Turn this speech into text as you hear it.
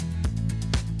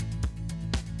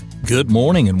Good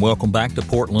morning and welcome back to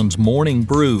Portland's Morning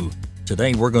Brew.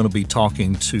 Today we're going to be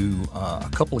talking to a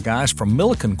couple of guys from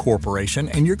Milliken Corporation,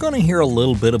 and you're going to hear a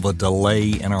little bit of a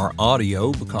delay in our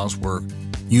audio because we're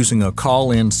using a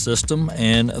call-in system,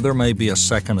 and there may be a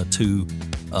second or two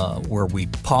where we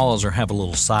pause or have a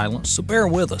little silence, so bear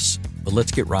with us. But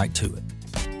let's get right to it.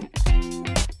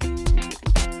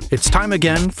 It's time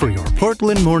again for your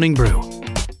Portland Morning Brew.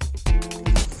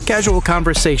 Casual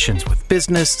conversations with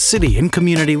business, city, and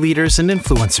community leaders and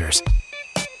influencers.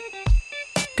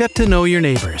 Get to know your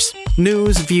neighbors.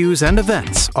 News, views, and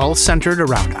events all centered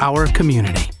around our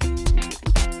community.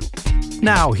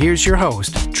 Now, here's your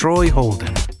host, Troy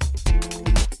Holden.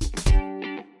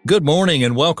 Good morning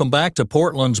and welcome back to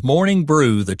Portland's Morning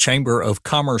Brew, the Chamber of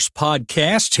Commerce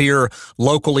podcast here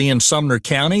locally in Sumner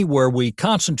County, where we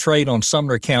concentrate on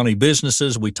Sumner County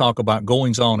businesses. We talk about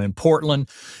goings-on in Portland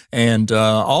and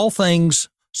all things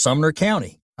Sumner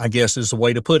County, I guess is the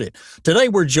way to put it. Today,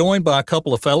 we're joined by a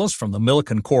couple of fellows from the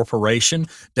Milliken Corporation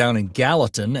down in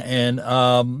Gallatin, and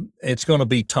it's going to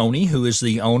be Tony, who is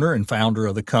the owner and founder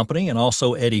of the company, and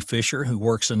also Eddie Fisher, who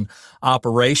works in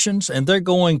operations, and they're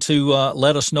going to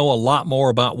let us know a lot more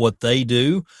about what they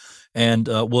do, and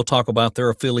we'll talk about their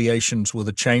affiliations with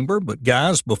the chamber. But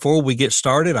guys, before we get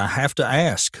started, I have to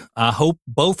ask, I hope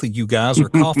both of you guys are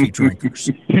coffee drinkers.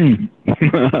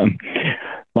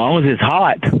 As long as it's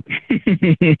hot.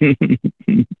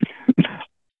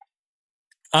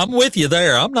 I'm with you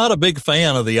there. I'm not a big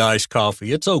fan of the iced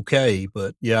coffee. It's okay,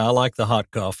 but yeah, I like the hot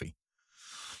coffee.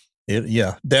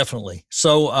 Yeah, definitely.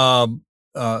 So,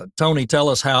 Tony, tell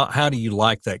us how do you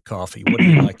like that coffee? What do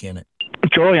you like in it?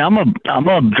 Troy, I'm a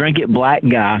drink it black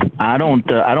guy. I don't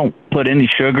put any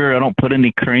sugar. I don't put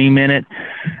any cream in it.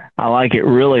 I like it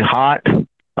really hot.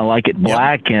 I like it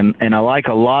black, yep. and I like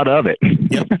a lot of it.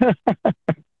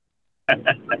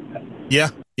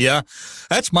 Yep. Yeah.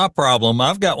 That's my problem.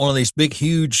 I've got one of these big,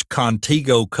 huge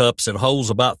Contigo cups that holds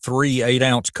about 3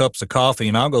 8-ounce cups of coffee,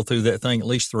 and I'll go through that thing at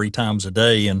least 3 times a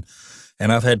day. And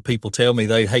I've had people tell me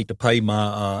they hate to pay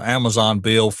my Amazon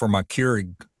bill for my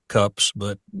Keurig cups,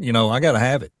 but I got to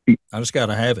have it. I just got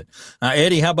to have it. Now,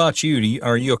 Eddie, how about you?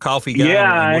 Are you a coffee guy?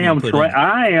 Yeah, I am.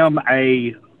 I am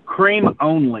a cream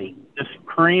only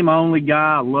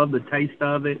guy. I love the taste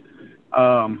of it.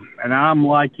 And I'm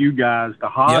like you guys, the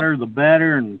hotter, the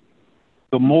better, and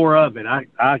the more of it. I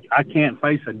can't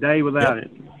face a day without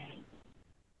it.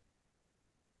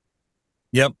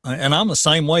 Yep. And I'm the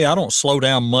same way. I don't slow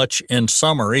down much in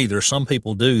summer either. Some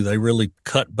people do. They really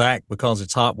cut back because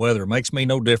it's hot weather. It makes me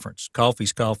no difference.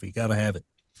 Coffee's coffee. Got to have it.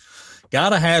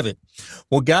 Gotta have it.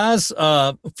 Well, guys,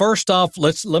 first off,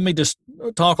 let me just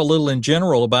talk a little in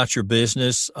general about your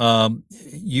business.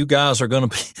 You guys are going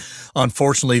to be,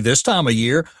 unfortunately, this time of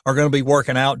year, are going to be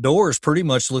working outdoors pretty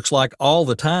much looks like all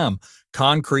the time.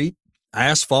 Concrete,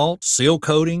 asphalt, seal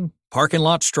coating, parking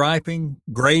lot striping,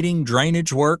 grading,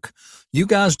 drainage work. You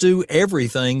guys do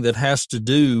everything that has to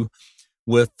do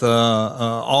with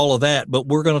all of that, but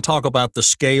we're going to talk about the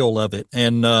scale of it.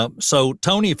 And so,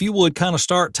 Tony, if you would kind of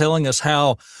start telling us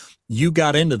how you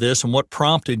got into this and what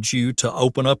prompted you to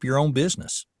open up your own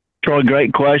business. Troy,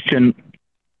 great question.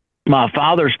 My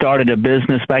father started a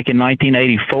business back in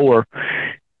 1984,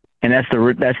 and that's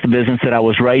the business that I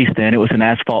was raised in. It was an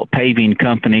asphalt paving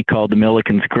company called the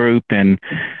Milliken's Group, and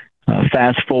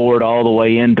fast forward all the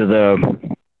way into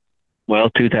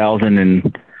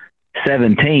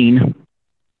 2017.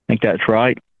 I think that's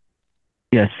right.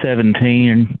 Yeah,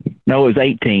 17. No, it was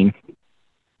 18.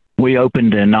 We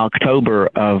opened in October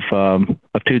of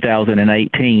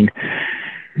 2018,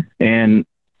 and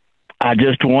I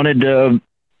just wanted to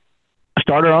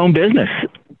start our own business.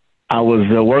 I was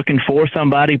working for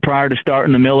somebody prior to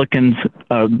starting the Milliken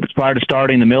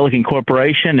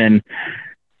Corporation, and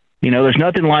there's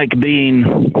nothing like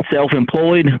being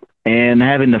self-employed and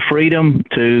having the freedom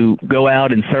to go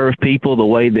out and serve people the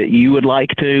way that you would like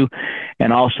to,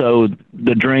 and also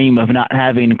the dream of not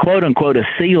having, quote unquote, a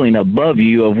ceiling above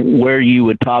you of where you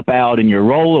would top out in your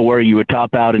role or where you would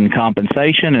top out in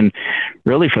compensation, and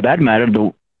really, for that matter,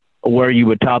 where you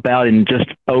would top out in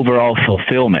just overall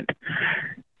fulfillment.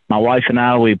 My wife and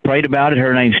I, we prayed about it.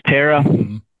 Her name's Tara.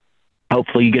 Mm-hmm.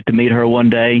 Hopefully you get to meet her one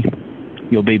day.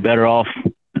 You'll be better off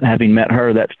having met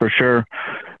her, that's for sure.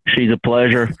 She's a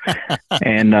pleasure.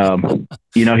 And,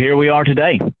 here we are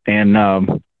today. And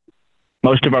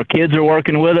most of our kids are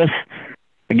working with us.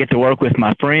 I get to work with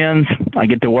my friends. I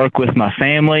get to work with my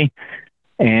family.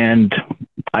 And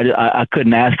I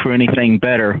couldn't ask for anything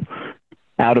better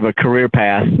out of a career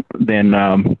path than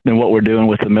what we're doing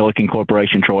with the Milliken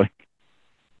Corporation, Troy.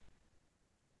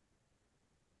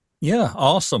 Yeah,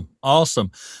 awesome,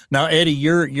 awesome. Now, Eddie,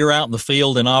 you're out in the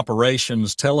field in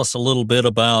operations. Tell us a little bit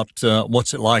about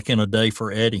what's it like in a day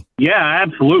for Eddie. Yeah,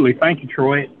 absolutely. Thank you,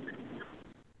 Troy.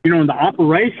 In the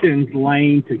operations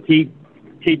lane to keep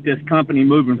this company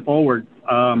moving forward,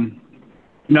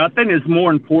 nothing is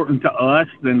more important to us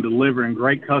than delivering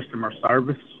great customer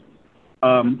service.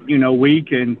 We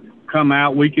can come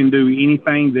out, we can do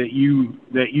anything that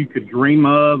you could dream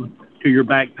of to your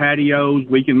back patios.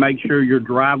 We can make sure your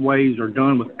driveways are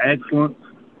done with excellence.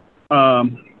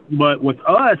 But with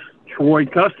us, Troy,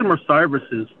 customer service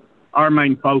is our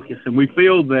main focus, and we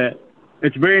feel that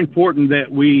it's very important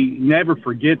that we never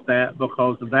forget that,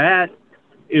 because that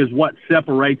is what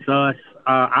separates us,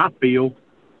 I feel,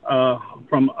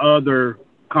 from other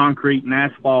concrete and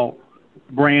asphalt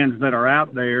brands that are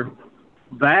out there.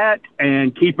 That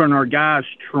and keeping our guys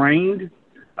trained,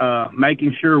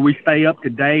 making sure we stay up to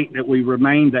date, that we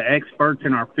remain the experts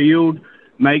in our field,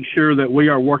 make sure that we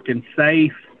are working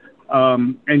safe,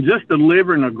 and just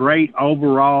delivering a great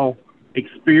overall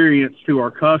experience to our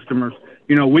customers.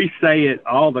 We say it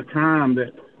all the time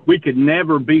that we could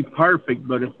never be perfect,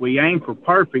 but if we aim for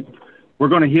perfect, we're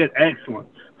going to hit excellence.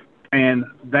 And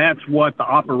that's what the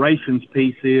operations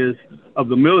piece is of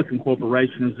the Milliken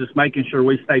Corporation, is just making sure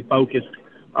we stay focused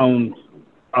on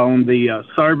the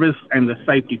service and the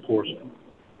safety portion.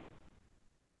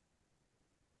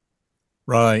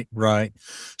 Right, right.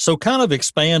 So kind of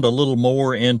expand a little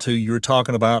more into, you're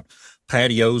talking about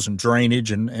patios and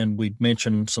drainage, and we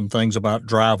mentioned some things about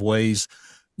driveways.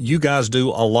 You guys do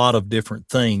a lot of different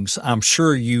things. I'm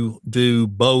sure you do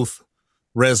both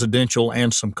residential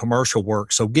and some commercial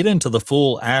work. So get into the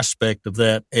full aspect of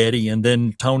that, Eddie, and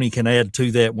then Tony can add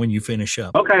to that when you finish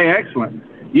up. Okay, excellent.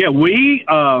 Yeah, we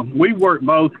work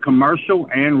both commercial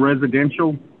and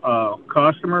residential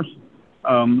customers.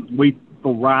 We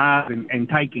thrive in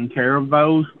taking care of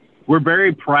those. We're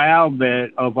very proud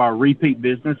of our repeat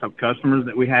business of customers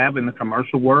that we have in the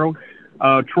commercial world,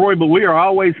 Troy, but we are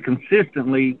always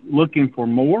consistently looking for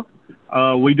more.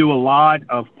 We do a lot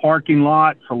of parking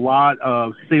lots, a lot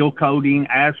of seal coating,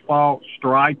 asphalt,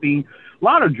 striping, a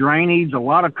lot of drainage, a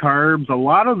lot of curbs, a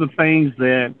lot of the things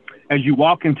that as you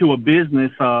walk into a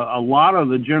business, a lot of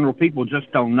the general people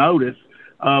just don't notice.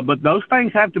 But those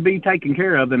things have to be taken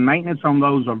care of, and maintenance on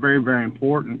those are very, very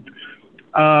important.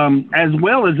 As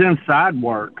well as inside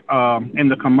work in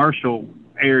the commercial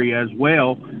area as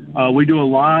well. We do a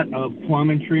lot of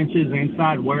plumbing trenches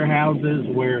inside warehouses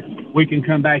where we can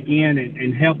come back in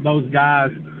and help those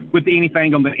guys with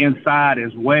anything on the inside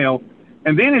as well.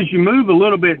 And then as you move a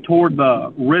little bit toward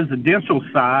the residential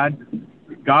side,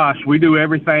 gosh, we do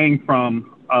everything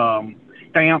from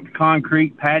stamped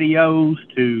concrete patios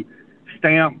to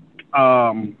stamped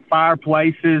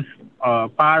fireplaces,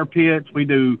 fire pits. We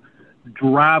do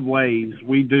driveways.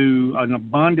 We do an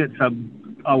abundance of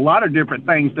a lot of different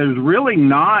things. There's really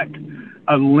not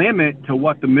a limit to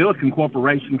what the Milliken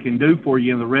Corporation can do for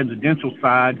you in the residential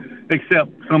side,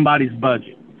 except somebody's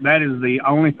budget. That is the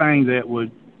only thing that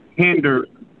would hinder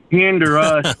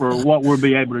us for what we'll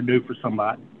be able to do for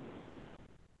somebody.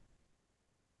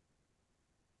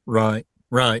 Right,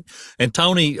 right. And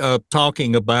Tony,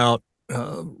 talking about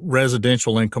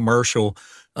residential and commercial,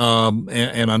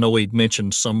 and I know he'd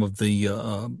mentioned some of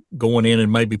the going in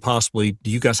and maybe possibly,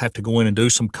 do you guys have to go in and do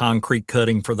some concrete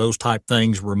cutting for those type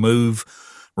things, remove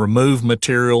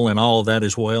material and all of that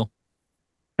as well?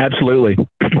 Absolutely.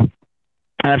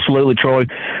 Absolutely, Troy.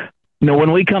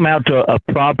 When we come out to a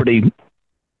property,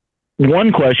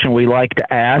 one question we like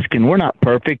to ask, and we're not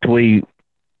perfect, we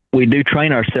do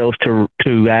train ourselves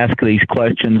to ask these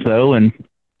questions though, and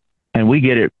we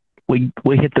get it. We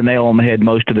hit the nail on the head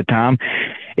most of the time,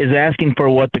 is asking for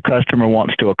what the customer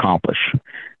wants to accomplish.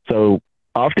 So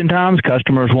oftentimes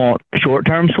customers want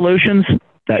short-term solutions.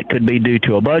 That could be due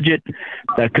to a budget.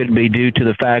 That could be due to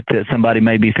the fact that somebody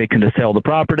may be fixing to sell the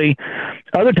property.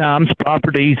 Other times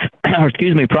property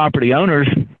owners,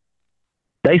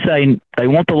 they say they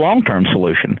want the long-term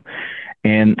solution.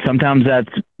 And sometimes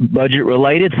that's budget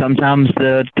related. Sometimes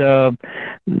that,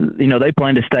 they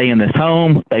plan to stay in this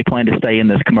home. They plan to stay in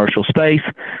this commercial space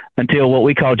until what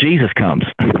we call Jesus comes.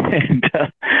 And,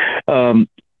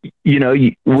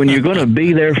 when you're going to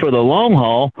be there for the long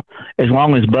haul, as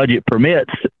long as budget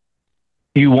permits,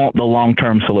 you want the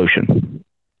long-term solution.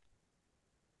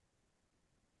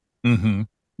 Mm-hmm.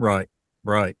 Right.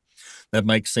 Right. That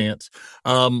makes sense.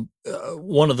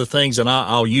 One of the things, and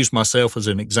I'll use myself as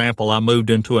an example, I moved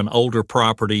into an older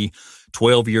property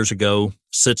 12 years ago,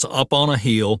 sits up on a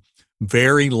hill,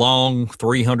 very long,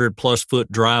 300 plus foot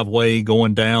driveway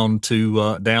going down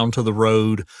to the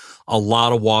road, A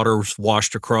lot of water was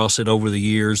washed across it over the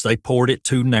years. They poured it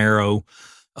too narrow,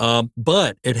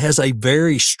 but it has a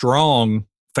very strong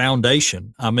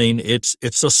foundation. I mean, it's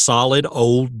a solid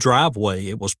old driveway.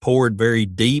 It was poured very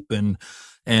deep and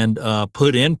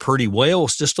put in pretty well.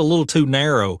 It's just a little too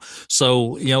narrow.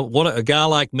 So, what a guy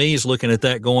like me is looking at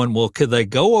that going, well, could they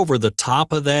go over the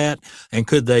top of that? And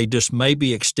could they just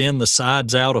maybe extend the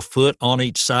sides out a foot on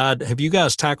each side? Have you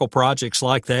guys tackled projects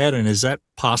like that? And is that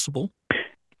possible?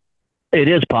 It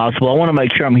is possible. I want to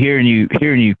make sure I'm hearing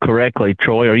you correctly,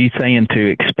 Troy. Are you saying to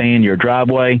expand your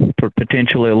driveway for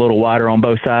potentially a little wider on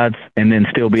both sides and then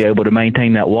still be able to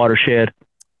maintain that watershed?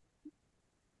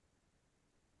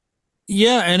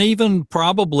 Yeah, and even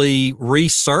probably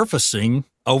resurfacing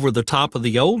over the top of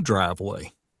the old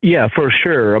driveway. Yeah, for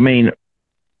sure. I mean,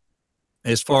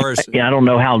 I don't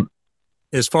know how.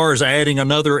 As far as adding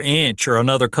another inch or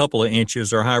another couple of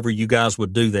inches or however you guys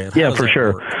would do that. Yeah, for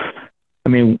sure. Work? I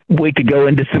mean, we could go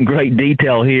into some great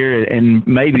detail here and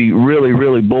maybe really,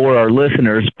 really bore our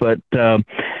listeners, but, the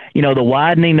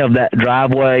widening of that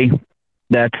driveway,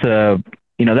 that's a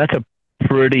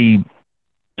pretty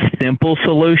simple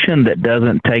solution that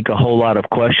doesn't take a whole lot of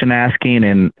question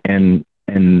asking and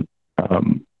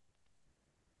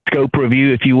scope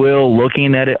review, if you will,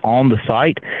 looking at it on the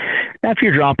site. Now, if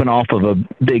you're dropping off of a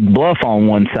big bluff on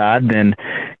one side, then,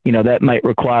 that might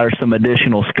require some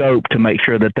additional scope to make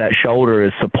sure that shoulder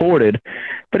is supported.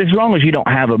 But as long as you don't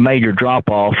have a major drop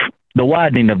off, the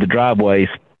widening of the driveway is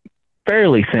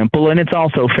fairly simple, and it's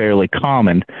also fairly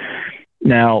common.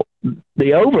 Now,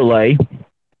 the overlay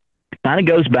kind of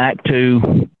goes back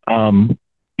to,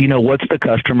 what's the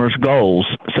customer's goals?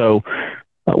 So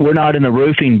we're not in the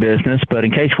roofing business, but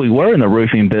in case we were in the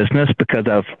roofing business, because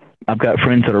I've got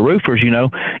friends that are roofers,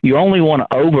 you only want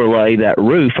to overlay that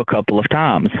roof a couple of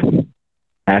times.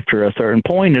 After a certain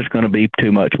point, there's going to be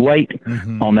too much weight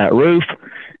on that roof,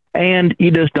 and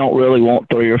you just don't really want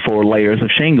 3 or 4 layers of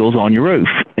shingles on your roof.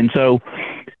 And so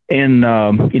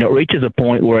it reaches a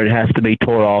point where it has to be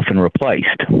tore off and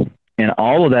replaced. And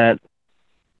all of that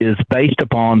is based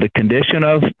upon the condition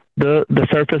of the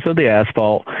surface of the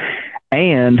asphalt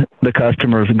and the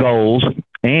customer's goals,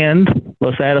 and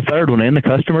let's add a third one in, the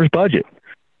customer's budget.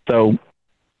 So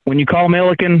when you call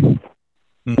Milliken,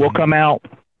 we'll come out,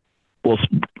 we'll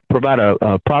provide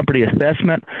a property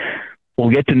assessment, we'll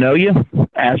get to know you,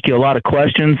 ask you a lot of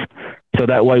questions, so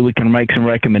that way we can make some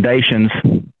recommendations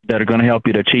that are going to help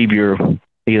you to achieve your,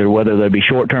 either whether they be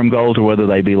short-term goals or whether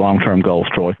they be long-term goals,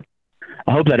 Troy.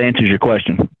 I hope that answers your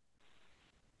question.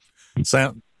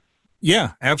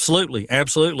 Yeah, absolutely.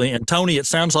 Absolutely. And Tony, it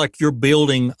sounds like you're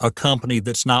building a company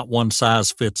that's not one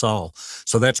size fits all.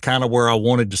 So that's kind of where I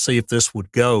wanted to see if this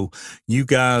would go. You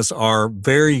guys are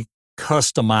very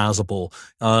customizable.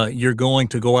 You're going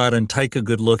to go out and take a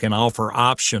good look and offer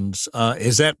options.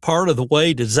 Is that part of the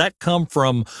way? Does that come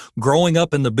from growing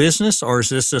up in the business, or is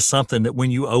this just something that when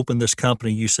you opened this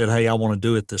company, you said, hey, I want to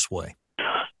do it this way?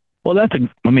 Well, that's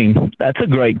a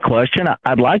great question.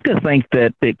 I'd like to think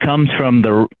that it comes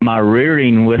from my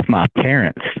rearing with my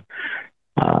parents.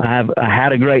 I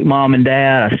had a great mom and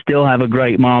dad. I still have a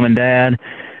great mom and dad,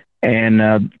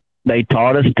 and they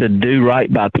taught us to do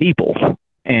right by people.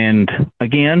 And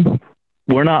again,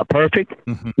 we're not perfect.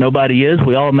 Nobody is.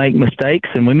 We all make mistakes,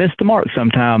 and we miss the mark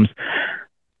sometimes.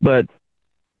 But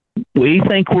we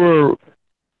think we're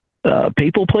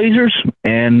people pleasers,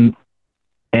 and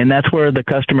that's where the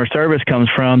customer service comes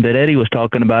from that Eddie was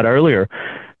talking about earlier.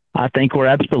 I think we're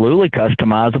absolutely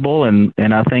customizable,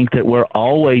 and I think that we're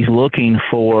always looking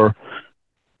for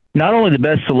not only the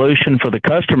best solution for the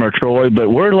customer, Troy, but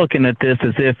we're looking at this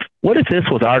as if, what if this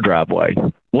was our driveway?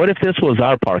 What if this was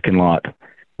our parking lot?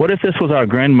 What if this was our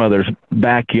grandmother's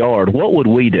backyard? What would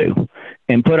we do?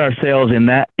 And put ourselves in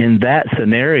that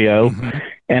scenario.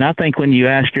 And I think when you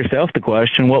ask yourself the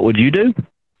question, what would you do?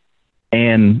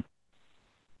 And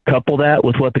couple that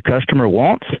with what the customer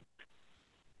wants,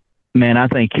 man, I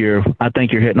think you're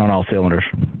hitting on all cylinders.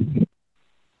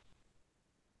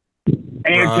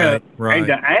 And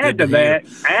to add to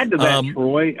that,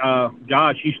 Troy,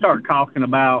 Josh, you start talking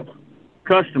about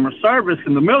customer service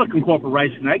and the Milliken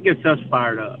Corporation, that gets us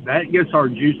fired up. That gets our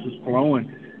juices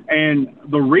flowing. And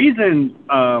the reason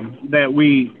that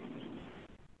we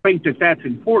think that that's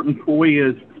important, Troy,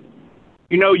 is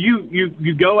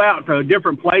you go out to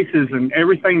different places, and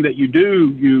everything that you do,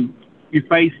 you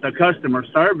face the customer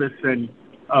service and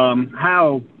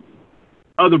how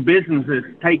other businesses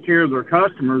take care of their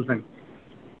customers. And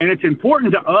it's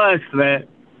important to us that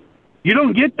you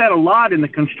don't get that a lot in the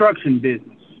construction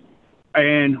business.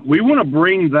 And we want to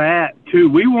bring that to,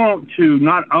 we want to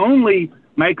not only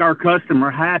make our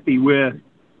customer happy with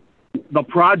the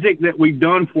project that we've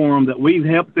done for them, that we've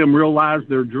helped them realize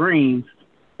their dreams.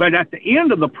 But at the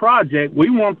end of the project, we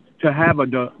want to have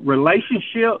a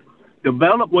relationship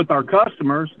develop with our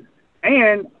customers,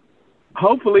 and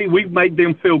hopefully we've made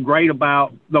them feel great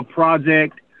about the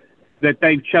project that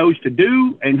they've chose to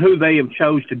do and who they have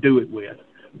chose to do it with.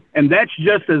 And that's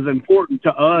just as important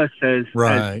to us as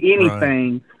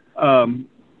anything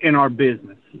in our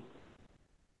business.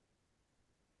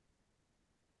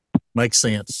 Makes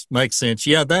sense.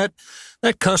 Yeah, that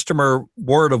customer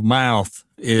word of mouth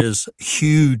is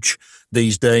huge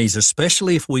these days,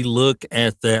 especially if we look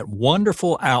at that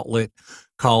wonderful outlet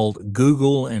called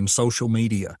Google and social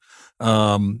media.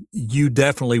 You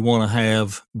definitely want to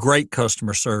have great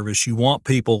customer service. You want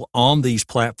people on these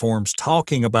platforms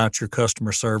talking about your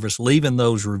customer service, leaving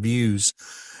those reviews.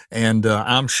 And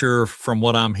I'm sure from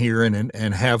what I'm hearing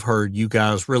and have heard, you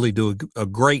guys really do a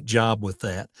great job with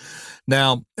that.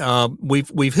 Now,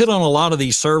 we've hit on a lot of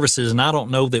these services, and I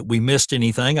don't know that we missed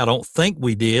anything. I don't think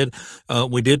we did.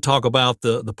 We did talk about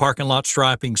the parking lot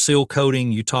striping, seal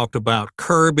coating. You talked about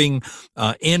curbing,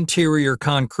 interior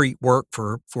concrete work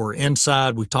for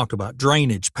inside. We talked about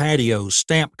drainage, patios,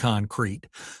 stamped concrete.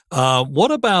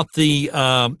 What about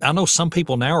I know some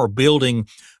people now are building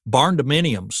barn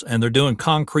dominiums and they're doing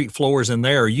concrete floors in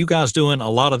there. Are you guys doing a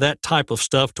lot of that type of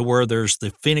stuff to where there's the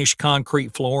finished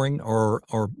concrete flooring or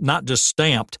not just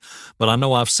stamped, but I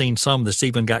know I've seen some that's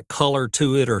even got color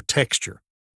to it or texture?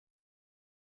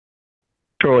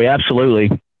 Troy, absolutely.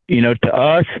 To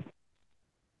us,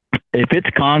 if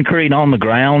it's concrete on the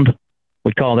ground,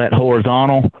 we call that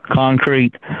horizontal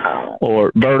concrete,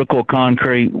 or vertical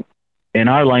concrete. In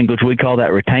our language, we call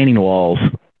that retaining walls.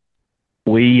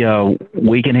 We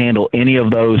can handle any of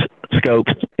those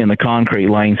scopes in the concrete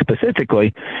lane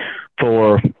specifically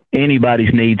for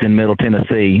anybody's needs in Middle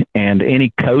Tennessee. And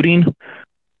any coating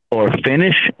or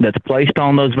finish that's placed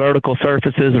on those vertical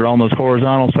surfaces or on those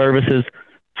horizontal surfaces,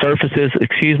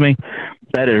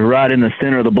 that is right in the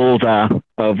center of the bullseye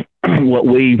of what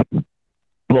we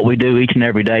do each and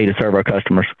every day to serve our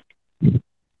customers.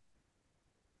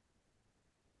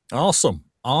 Awesome.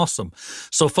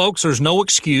 So, folks, there's no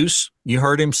excuse. You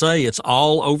heard him say it's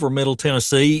all over Middle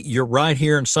Tennessee. You're right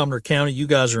here in Sumner County. You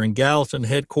guys are in Gallatin,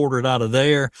 headquartered out of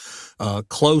there,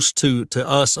 close to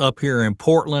us up here in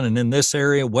Portland and in this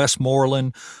area,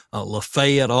 Westmoreland,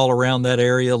 Lafayette, all around that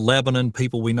area, Lebanon,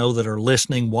 people we know that are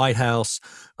listening, White House.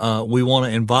 We want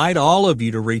to invite all of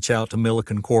you to reach out to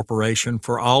Milliken Corporation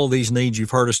for all of these needs you've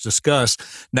heard us discuss.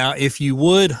 Now, if you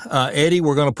would, Eddie,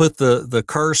 we're going to put the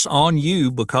curse on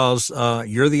you because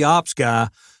you're the ops guy.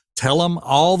 Tell them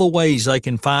all the ways they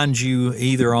can find you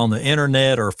either on the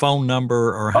internet or phone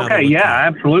number or how. Okay, yeah,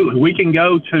 absolutely. We can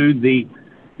go to the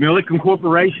Milliken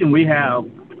Corporation. We have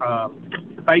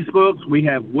Facebooks. We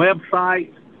have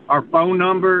websites. Our phone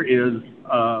number is,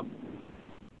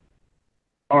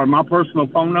 or my personal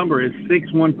phone number is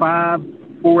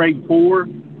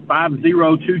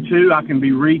 615-484-5022. I can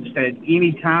be reached at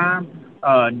any time,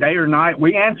 day or night.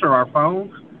 We answer our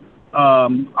phones.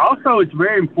 Also, it's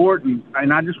very important,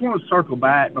 and I just want to circle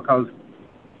back because,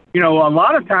 a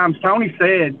lot of times Tony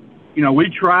said, we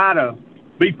try to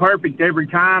be perfect every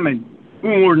time, and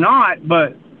we're not,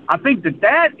 but I think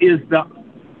that is the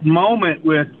moment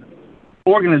with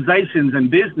organizations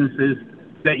and businesses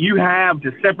that you have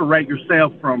to separate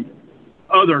yourself from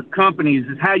other companies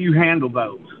is how you handle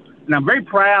those. And I'm very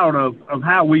proud of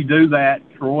how we do that,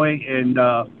 Troy, and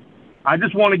I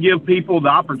just want to give people the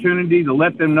opportunity to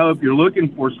let them know if you're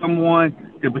looking for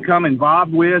someone to become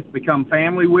involved with, become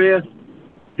family with,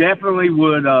 definitely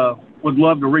would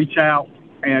love to reach out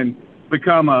and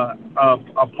become a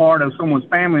part of someone's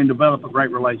family and develop a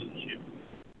great relationship.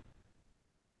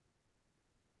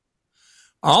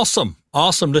 Awesome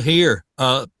to hear.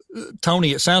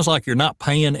 Tony, it sounds like you're not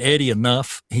paying Eddie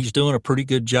enough. He's doing a pretty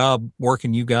good job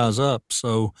working you guys up.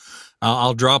 So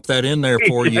I'll drop that in there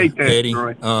for you, Eddie.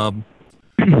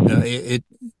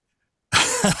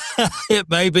 It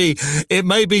may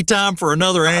be time for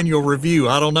another annual review.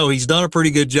 I don't know. He's done a pretty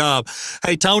good job.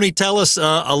 Hey, Tony, tell us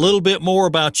a little bit more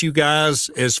about you guys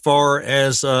as far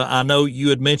as I know you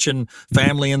had mentioned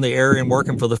family in the area and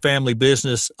working for the family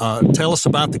business. Tell us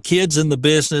about the kids in the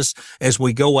business as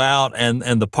we go out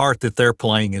and the part that they're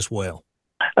playing as well.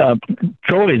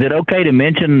 Troy, is it okay to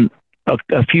mention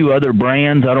a few other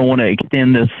brands? I don't want to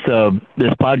extend this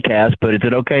podcast, but is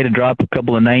it okay to drop a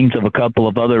couple of names of a couple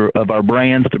of other of our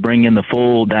brands to bring in the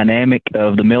full dynamic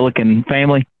of the Milliken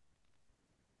family?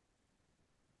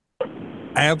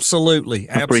 Absolutely.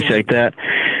 I appreciate that.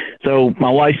 So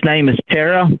my wife's name is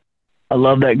Tara. I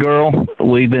love that girl.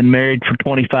 We've been married for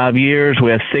 25 years.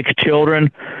 We have 6 children.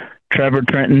 Trevor,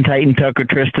 Trenton, Tayton, Tucker,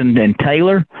 Tristan, and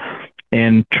Taylor.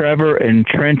 And Trevor and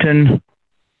Trenton,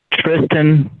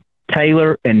 Tristan,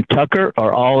 Taylor, and Tucker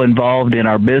are all involved in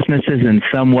our businesses in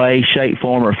some way, shape,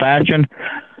 form, or fashion.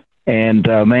 And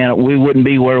man, we wouldn't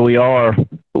be where we are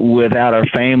without our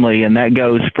family, and that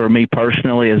goes for me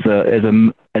personally as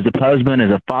a husband,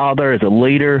 as a father, as a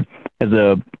leader, as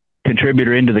a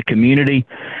contributor into the community.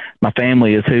 My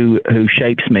family is who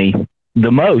shapes me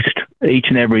the most each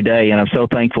and every day, and I'm so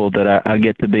thankful that I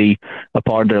get to be a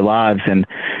part of their lives, and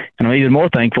I'm even more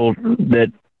thankful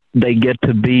that we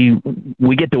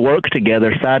get to work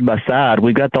together side by side.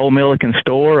 We've got the old Milliken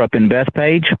store up in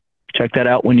Bethpage. Check that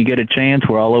out when you get a chance.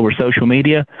 We're all over social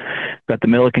media. Got the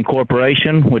Milliken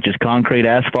Corporation, which is concrete,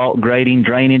 asphalt, grading,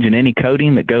 drainage, and any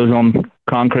coating that goes on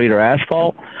concrete or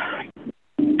asphalt.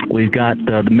 We've got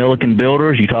the Milliken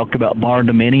Builders. You talked about barn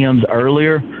dominiums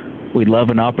earlier. We'd love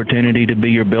an opportunity to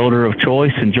be your builder of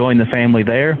choice and join the family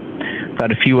there.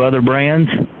 Got a few other brands.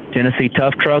 Tennessee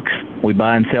Tough Trucks. We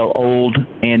buy and sell old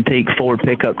antique Ford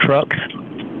pickup trucks.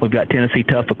 We've got Tennessee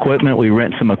Tough Equipment. We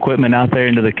rent some equipment out there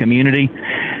into the community.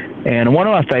 And one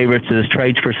of my favorites is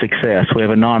Trades for Success. We have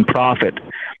a nonprofit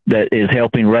that is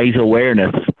helping raise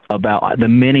awareness about the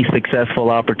many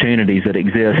successful opportunities that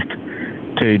exist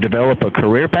to develop a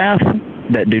career path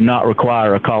that do not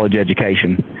require a college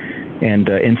education. And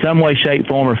in some way, shape,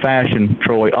 form, or fashion,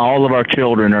 Troy, all of our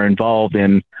children are involved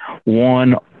in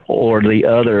one or the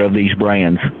other of these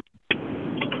brands.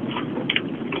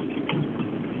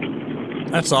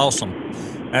 That's awesome.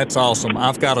 That's awesome.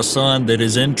 I've got a son that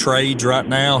is in trades right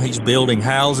now. He's building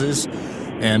houses,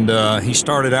 and he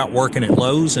started out working at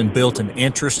Lowe's and built an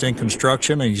interest in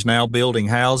construction, and he's now building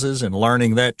houses and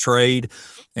learning that trade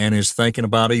and is thinking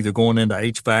about either going into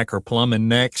HVAC or plumbing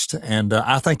next. And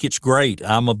I think it's great.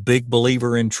 I'm a big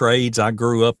believer in trades. I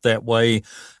grew up that way.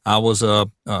 I was a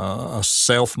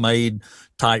self-made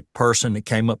type person that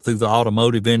came up through the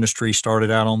automotive industry, started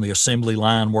out on the assembly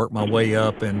line, worked my way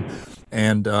up,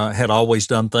 and had always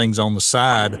done things on the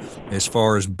side as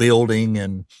far as building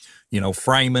and,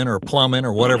 framing or plumbing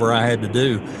or whatever I had to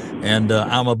do. And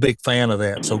I'm a big fan of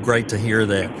that. So great to hear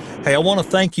that. Hey, I want to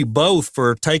thank you both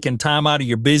for taking time out of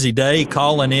your busy day,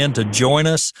 calling in to join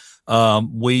us.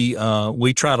 We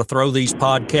try to throw these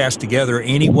podcasts together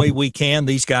any way we can.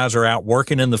 These guys are out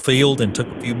working in the field and took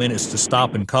a few minutes to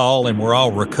stop and call, and we're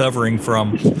all recovering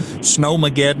from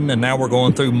Snowmageddon, and now we're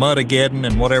going through Mudageddon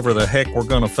and whatever the heck we're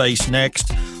going to face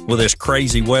next with this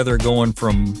crazy weather going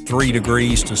from 3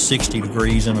 degrees to 60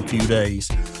 degrees in a few days.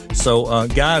 So,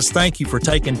 guys, thank you for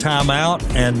taking time out,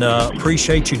 and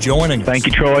appreciate you joining us. Thank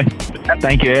you, Troy.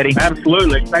 Thank you, Eddie.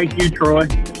 Absolutely. Thank you, Troy.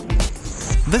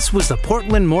 This was the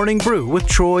Portland Morning Brew with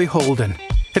Troy Holden.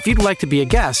 If you'd like to be a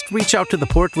guest, reach out to the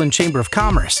Portland Chamber of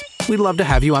Commerce. We'd love to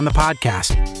have you on the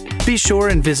podcast. Be sure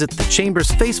and visit the Chamber's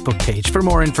Facebook page for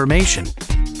more information.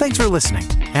 Thanks for listening,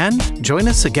 and join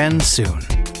us again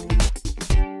soon.